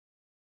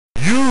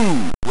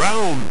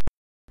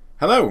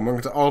Hello, and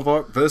welcome to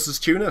Aardvark versus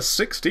Tuna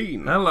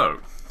 16.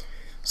 Hello.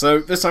 So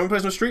this time we're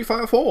playing some Street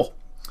Fighter 4.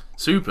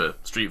 Super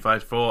Street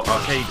Fighter 4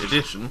 Arcade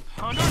Edition.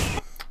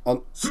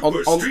 On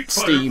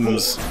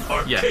Steam's.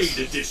 Yes.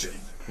 Edition.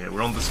 Yeah,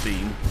 we're on the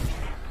Steam.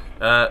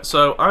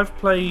 So I've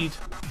played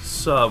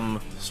some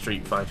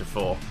Street Fighter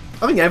 4.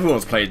 I think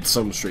everyone's played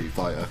some Street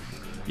Fighter.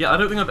 Yeah, I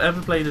don't think I've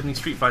ever played any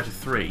Street Fighter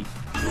 3.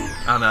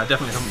 And I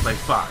definitely haven't played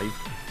 5.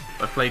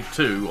 I've played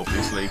 2,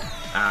 obviously,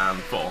 and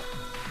 4.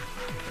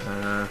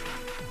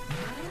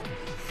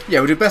 Yeah,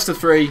 we'll do best of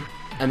 3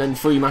 and then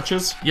 3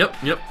 matches. Yep,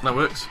 that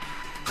works.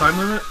 Time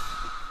limit?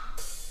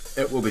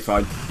 It will be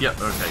fine. Yep,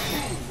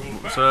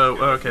 okay. So,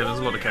 okay, there's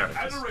a lot of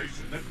characters.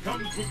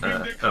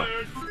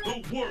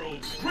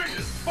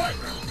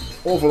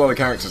 Awful lot of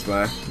characters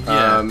there.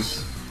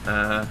 Yes.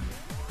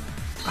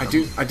 I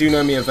do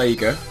know Mia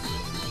Vega.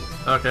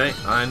 Okay,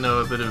 I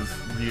know a bit of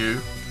Ryu.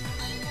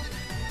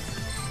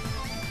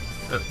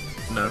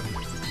 No.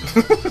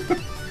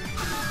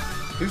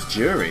 Who's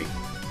Jury?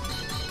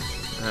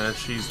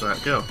 She's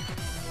that girl.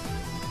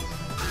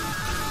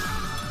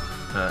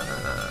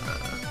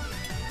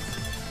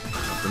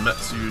 The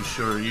Metsu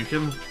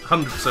Shoryuken,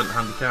 100%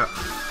 handicap.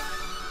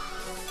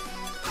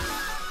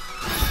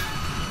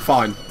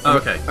 Fine.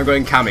 Okay. I'm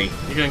going Kami.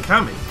 You're going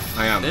Kami?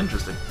 I am.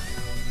 Interesting.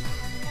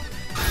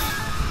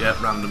 Yeah,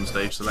 random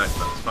stage select,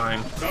 that's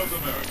fine.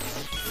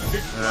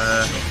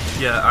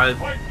 Yeah,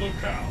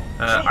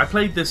 I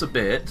played this a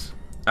bit,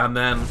 and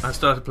then I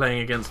started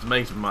playing against a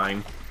mate of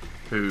mine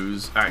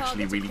who's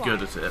actually really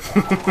good at it,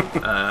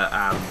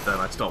 and then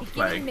I stopped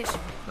playing. I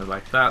was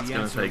like, that's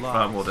going to take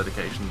far more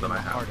dedication than I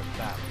have.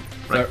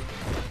 Right.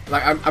 So,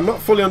 like, I'm not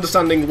fully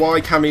understanding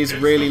why Kami's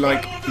really,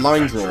 like,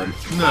 line drawn.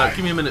 No,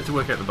 give me a minute to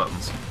work out the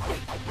buttons.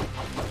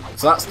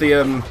 So that's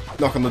the,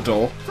 knock on the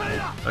door.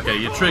 Okay,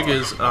 your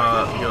triggers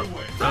are...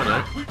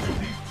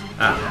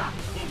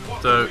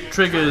 So,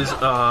 triggers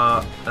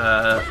are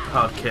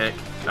hard kick,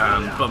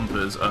 and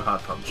bumpers are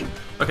hard punch.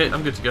 Okay,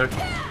 I'm good to go.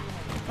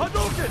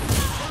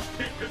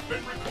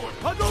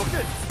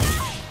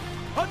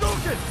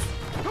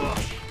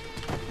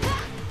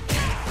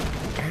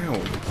 Ow.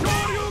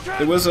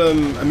 There was a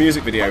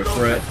music video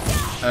for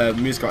a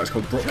music artist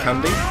called Brooke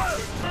Candy,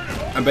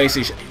 and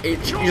basically it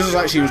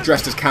actually was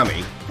dressed as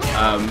Kami,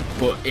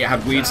 but it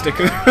had weed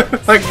stickers,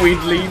 like weed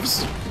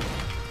leaves,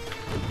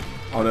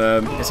 on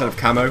instead of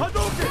camo.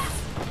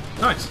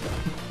 Nice.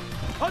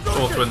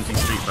 420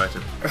 Street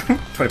Fighter.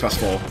 20 past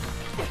 4.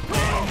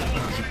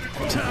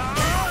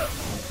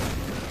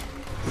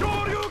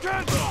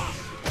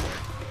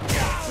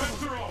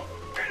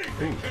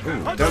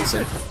 Ooh,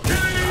 dancing.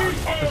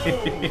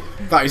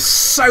 That is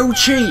so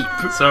cheap!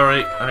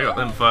 Sorry, I got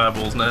them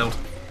fireballs nailed.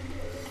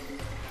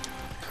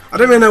 I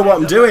don't even know what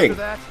I'm doing.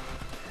 I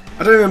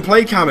don't even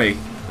play Kami.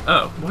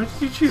 Oh, why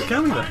did you choose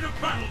Kami then?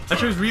 I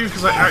chose Ryu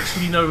because I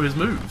actually know his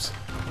moves.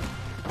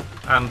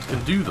 And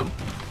can do them.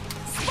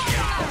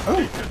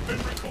 Oh.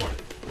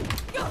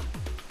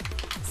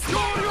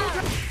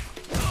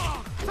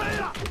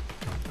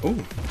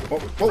 Ooh,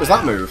 what was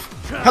that move?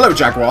 Hello,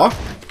 Jaguar.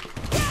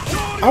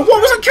 Oh,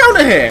 what was that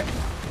counter hit?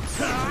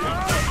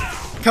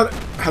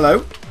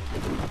 Hello?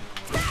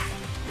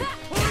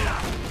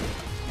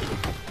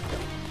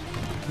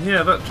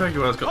 Yeah, that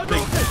Jaguar's got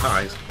big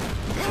eyes.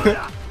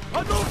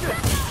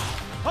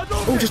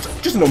 Oh,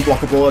 just an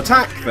unblockable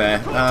attack there.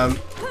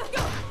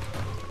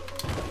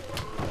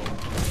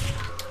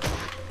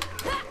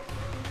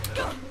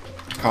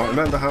 Can't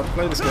remember how to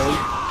play this game.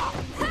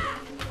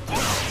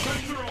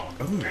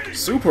 Oh,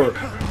 super.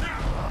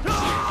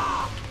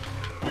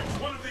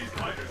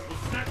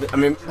 I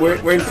mean,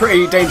 we're in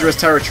pretty dangerous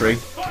territory.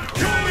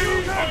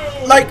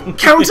 Like,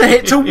 counter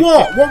hit to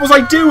what? What was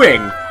I doing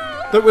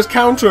that was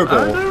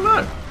counterable? I don't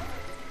know.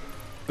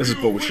 This is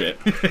bullshit.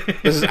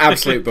 This is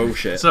absolute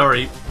bullshit.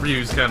 Sorry,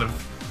 Ryu's kind of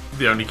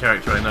the only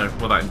character I know.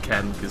 Well, that and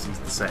Ken, because he's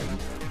the same.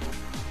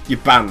 You're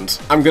banned.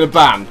 I'm gonna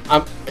ban.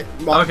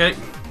 Okay,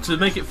 to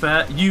make it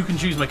fair, you can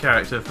choose my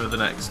character for the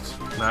next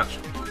match.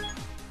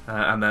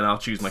 And then I'll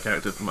choose my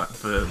character for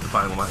the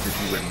final match if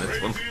you win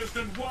this one.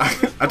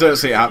 I don't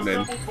see it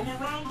happening.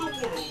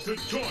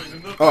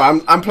 Oh,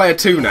 I'm player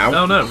 2 now.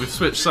 Oh no, we've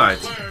switched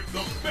sides.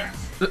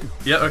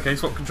 Yeah, okay,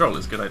 swap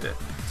controllers, good idea.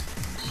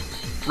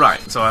 Right,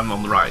 so I'm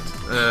on the right.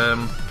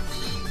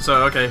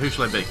 So, okay, who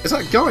shall I be? Is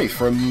that Guy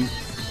from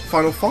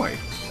Final Fight?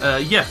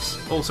 Yes,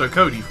 also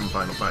Cody from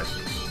Final Fight.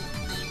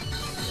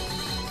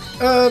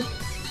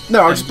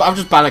 No, I'll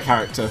just ban a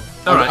character.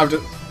 Alright.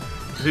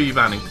 Who are you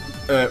banning?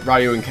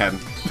 Ryu and Ken.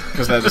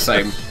 Because they're the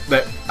same.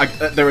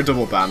 They're a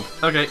double ban.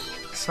 Okay,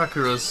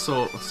 Sakura's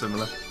sort of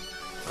similar.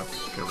 I'll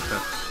go with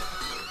that.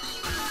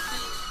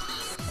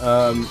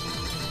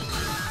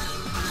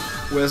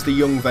 Where's the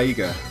young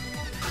Vega?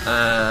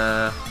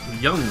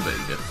 Young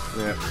Vega?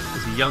 Yeah.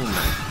 Is he young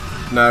now?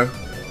 No.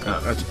 Oh.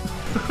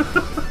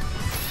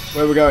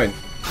 Where are we going?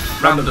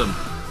 Random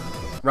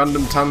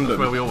tandem. That's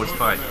where we always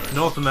fight.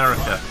 North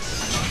America.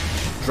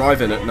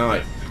 Driving at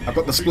night. I've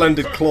got the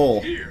splendid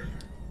claw.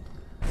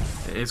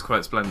 It is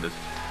quite splendid.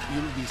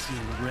 You'll be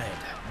seeing red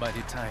by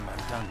the time I'm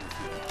done with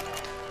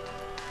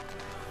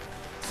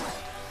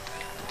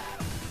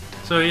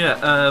So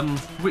yeah,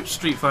 which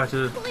Street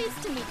Fighter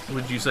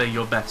would you say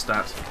you're best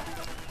at?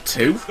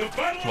 2?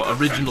 What,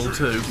 original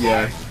 2?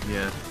 Yeah.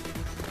 Yeah.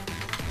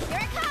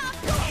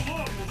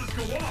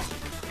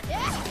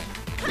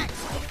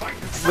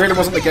 Really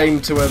wasn't the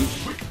game to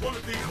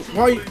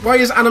Why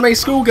has Anime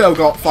Schoolgirl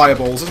got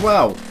fireballs as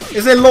well?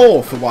 Is there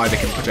lore for why they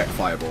can project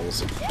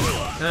fireballs?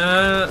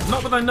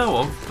 Not that I know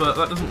of, but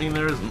that doesn't mean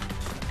there isn't.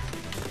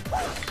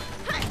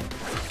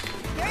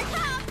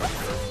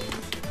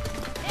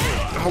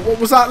 Oh,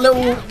 what was that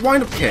little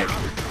wind-up kick?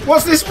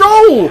 What's this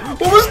roll? What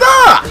was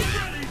that?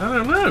 I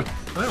don't know.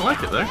 I don't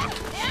like it though.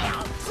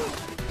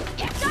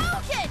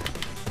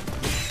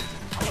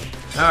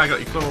 Ah, I got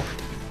your claw.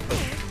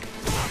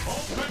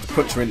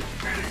 Punch her in.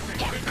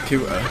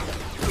 Computer.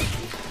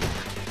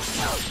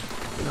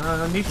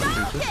 I need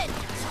computer.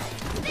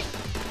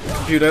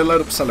 Computer,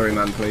 load up Celery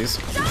Man, please.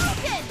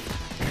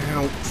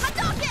 Ow.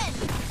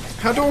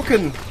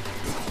 Hadouken!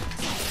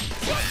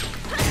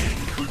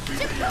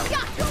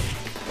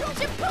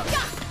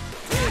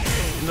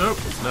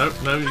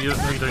 No, you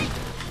don't.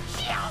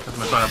 Have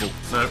my fireball.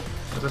 No,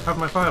 I don't have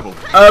my fireball.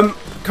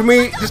 Can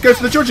we just go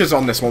to the judges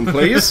on this one,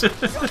 please? So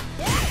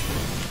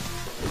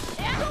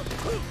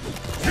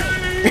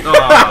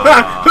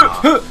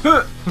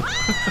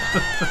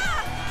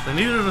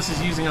neither of us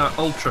is using our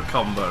ultra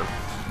combo.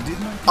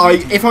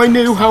 If I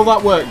knew how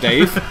that worked,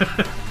 Dave.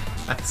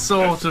 I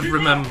sort of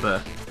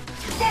remember,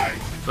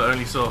 but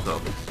only sort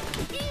of.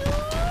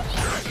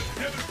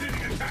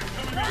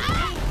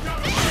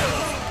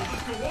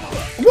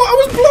 What? I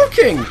was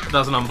blocking!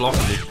 That's an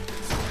unblockable.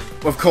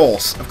 Of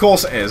course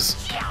it is.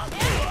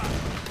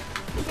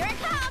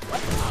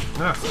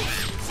 Ah.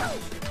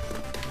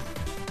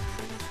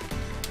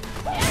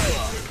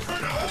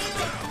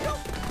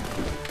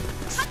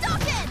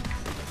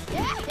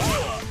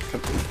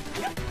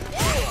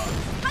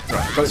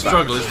 Right, The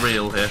struggle is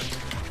real here.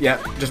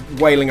 Yeah, just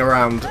wailing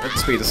around at the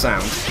speed of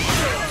sound.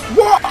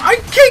 What? I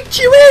kicked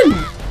you in!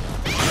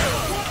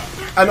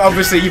 And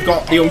obviously you've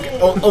got the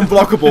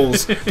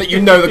unblockables that you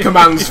know the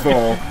commands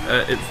for.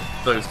 It's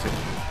those two.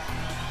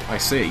 I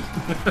see.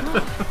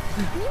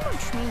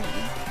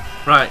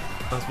 Right,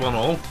 that's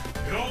 1-all.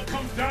 It all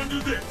comes down to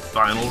this.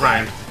 Final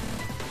round.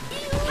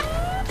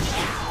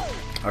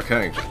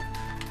 Okay.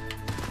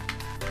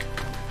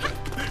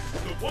 This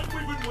is the one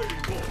we've been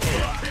waiting for.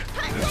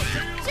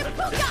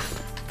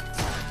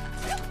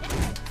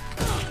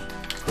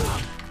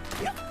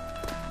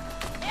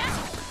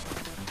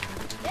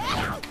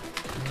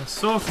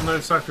 Sort of know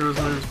Sakura's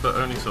moves, but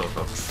only sort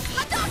of.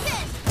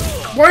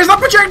 Why is that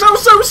projectile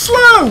so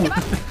slow?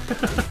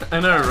 I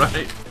know,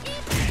 right?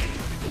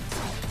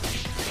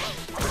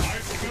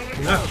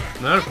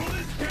 No.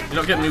 You're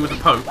not getting me with the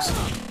pokes.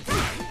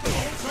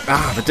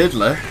 Ah, the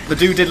diddler. The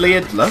do-diddly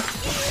idler.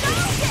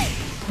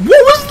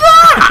 What was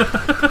that?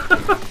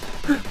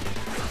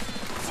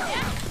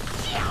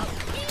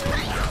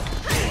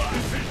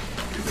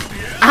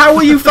 How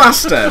are you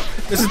faster?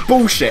 This is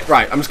bullshit.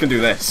 Right, I'm just gonna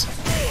do this.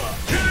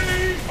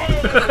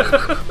 Do you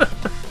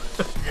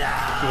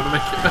want to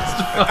make it best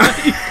of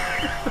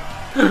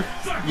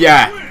 5?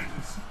 Yeah.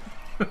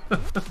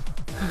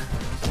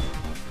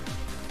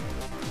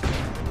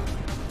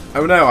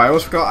 Oh no, I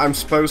almost forgot I'm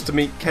supposed to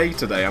meet Kay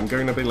today. I'm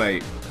going to be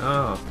late.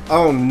 Oh.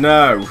 Oh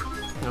no.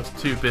 I was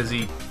too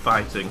busy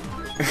fighting.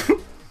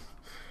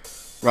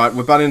 Right,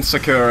 we're banning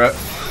Sakura.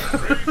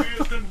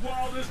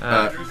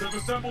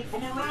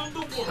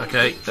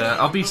 Okay,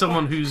 I'll be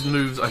someone whose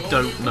moves I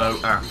don't know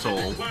at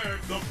all.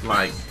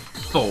 Like,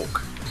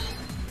 Thork.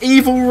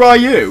 Evil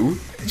Ryu?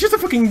 It's just a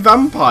fucking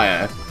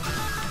vampire.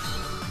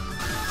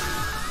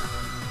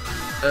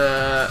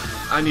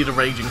 I need a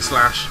raging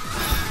slash.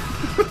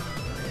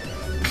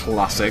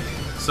 Classic.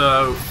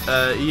 So,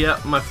 yeah,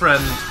 my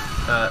friend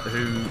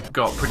who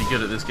got pretty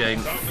good at this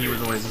game, he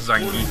was always a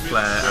Zangief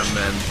player, and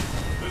then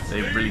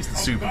they released the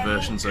super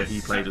version, so he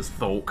played as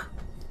Thork,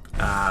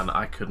 and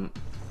I couldn't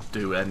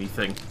do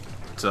anything.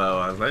 So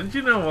I was like,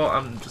 you know what,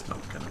 I'm just not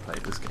going to play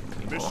this game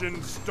anymore.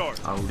 Mission start.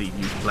 I'll leave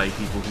you to play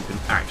people who can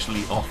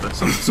actually offer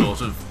some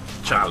sort of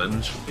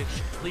challenge.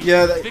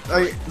 Yeah,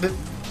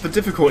 the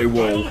difficulty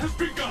wall,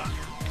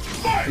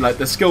 like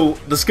the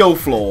skill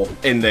floor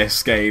in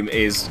this game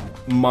is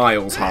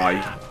miles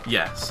high.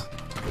 Yes.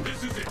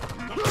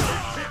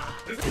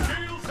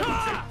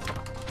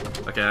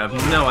 Okay, I have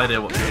no idea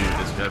what to do with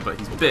this guy, but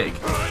he's big.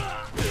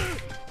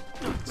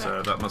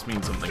 So that must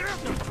mean something.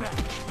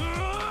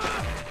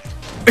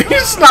 He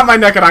snapped my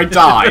neck and I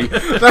die.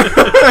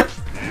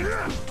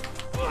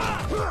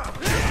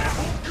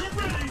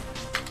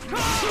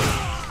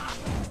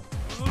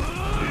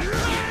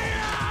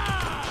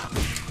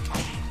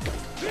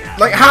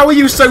 Like, how are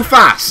you so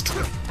fast?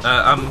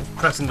 I'm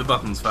pressing the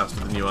buttons faster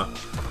than you are.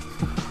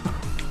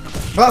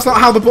 But that's not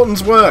how the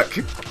buttons work.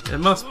 It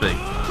must be.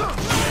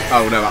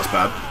 Oh no, that's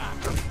bad.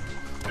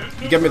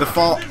 You give me the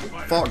fart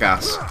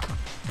gas.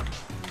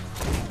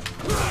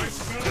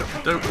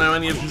 Don't know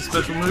any of his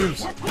special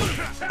moves.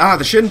 Ah,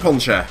 the shin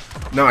puncher.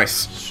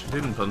 Nice.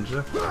 Shin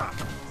puncher.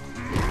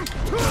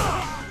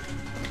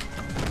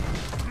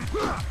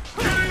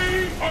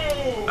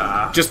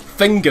 Ah. just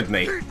fingered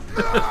me.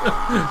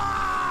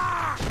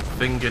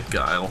 Fingered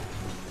Guile.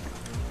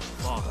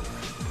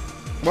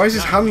 Why is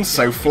his hand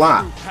so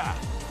flat?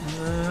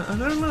 I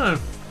don't know.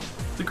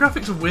 The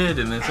graphics are weird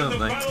in this, aren't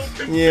they?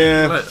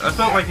 Yeah. Like, I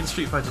felt like in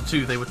Street Fighter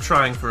 2 they were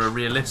trying for a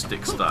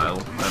realistic style,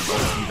 and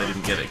obviously they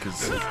didn't get it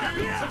because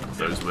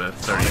those were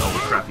very old,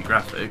 crappy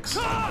graphics.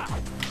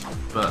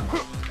 But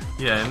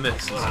yeah, in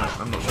this,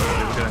 I'm not sure what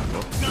they were going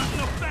for.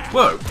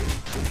 Whoa!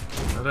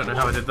 I don't know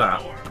how I did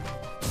that.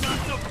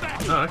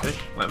 Oh, okay,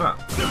 like that.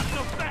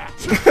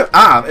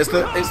 Ah, it's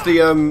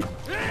the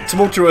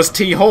tumultuous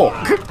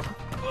T-Hawk.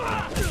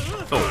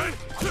 Oh.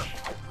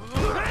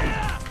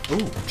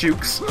 Ooh,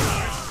 jukes.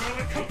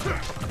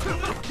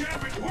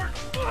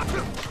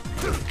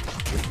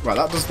 Right,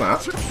 that does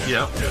that.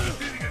 Yeah.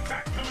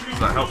 Does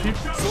that help you?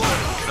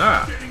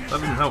 Ah, that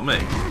doesn't help me.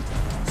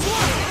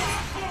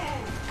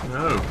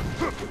 No.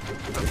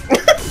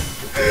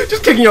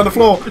 Just kicking you on the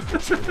floor.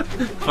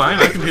 Fine,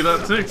 I can do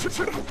that too.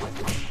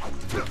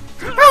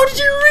 How did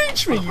you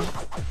reach me?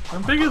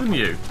 I'm bigger than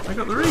you. I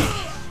got the reach.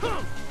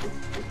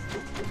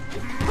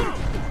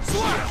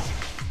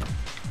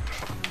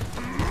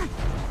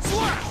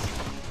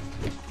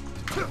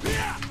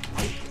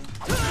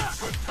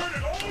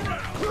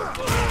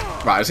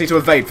 Right, I just need to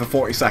evade for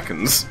 40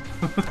 seconds.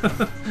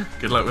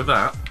 Good luck with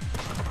that.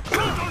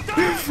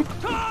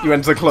 You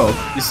enter the club,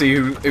 you see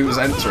who's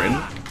entering.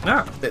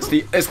 Ah. It's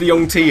the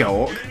young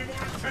T-Hawk.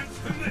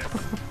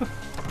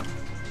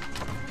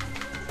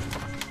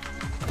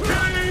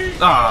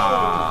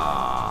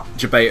 Ah.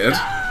 Debated.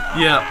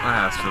 Yeah, I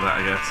asked for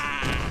that, I guess.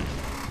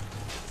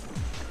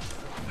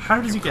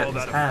 How does he get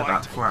his hair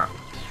that flat?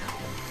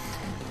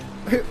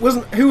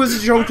 Who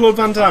was Jean-Claude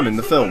Van Damme in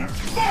the film?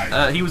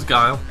 He was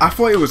Guile. I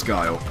thought it was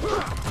Guile.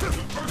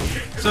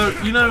 So,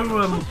 you know,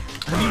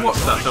 have you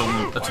watched that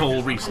film at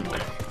all recently?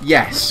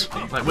 Yes.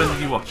 Like, when did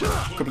you watch it?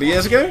 A couple of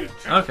years ago?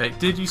 Okay,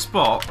 did you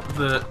spot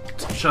that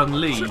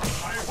Chun-Li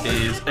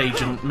is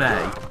Agent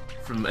May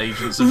from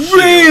Agents of S.H.I.E.L.D.?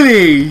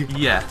 Really?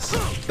 Yes.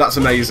 That's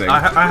amazing.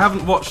 I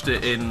haven't watched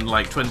it in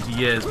like 20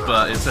 years,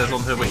 but it says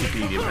on her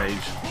Wikipedia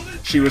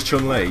page. She was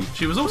Chun-Li.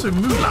 She was also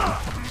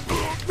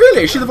Mulan.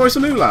 Really? Is she the voice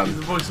of Mulan? She's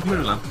the voice of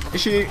Mulan.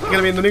 Is she going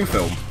to be in the new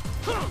film?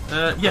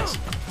 Yes.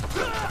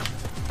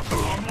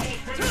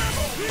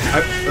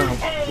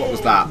 What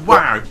was that?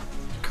 Wow.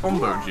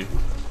 Comboed you.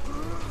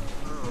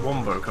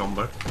 Wombo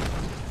combo.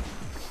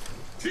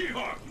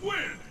 T-Hawk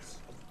wins.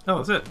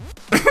 Oh, that's it.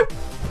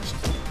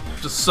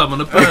 Just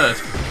summon a bird.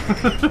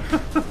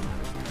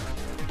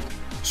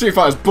 Street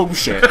Fighter's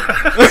bullshit.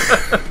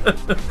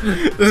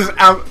 This is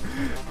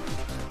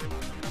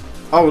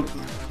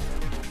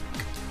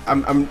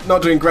I'm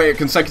not doing great at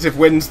consecutive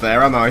wins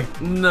there, am I?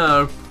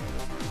 No.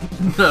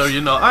 No,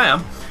 you're not. I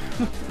am.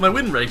 My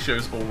win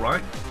ratio's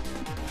alright.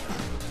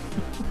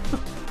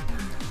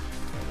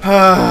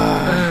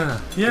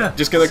 Yeah.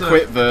 Just gonna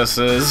quit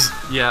versus.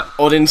 Yeah.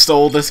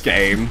 Uninstall this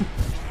game.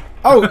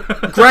 Oh,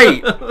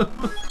 great!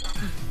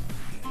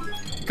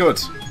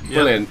 Good.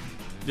 Brilliant.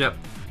 Yep.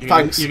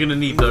 Thanks. You're gonna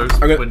need those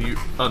when you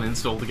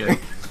uninstall the game.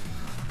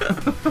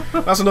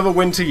 That's another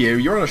win to you.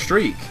 You're on a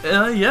streak.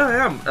 Yeah,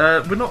 I am.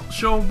 We're not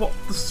sure what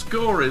the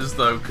score is,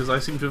 though, because I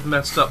seem to have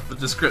messed up the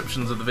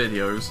descriptions of the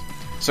videos.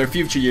 So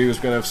future you is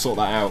going to sort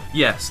that out.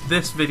 Yes,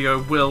 this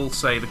video will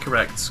say the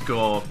correct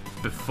score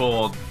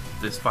before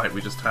this fight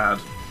we just had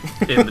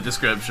in the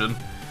description,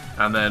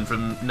 and then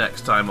from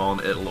next time on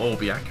it'll all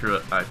be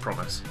accurate, I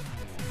promise.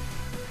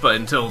 But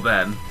until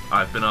then,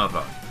 I've been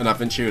Aardvark. And I've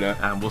been Tuna.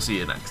 And we'll see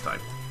you next time.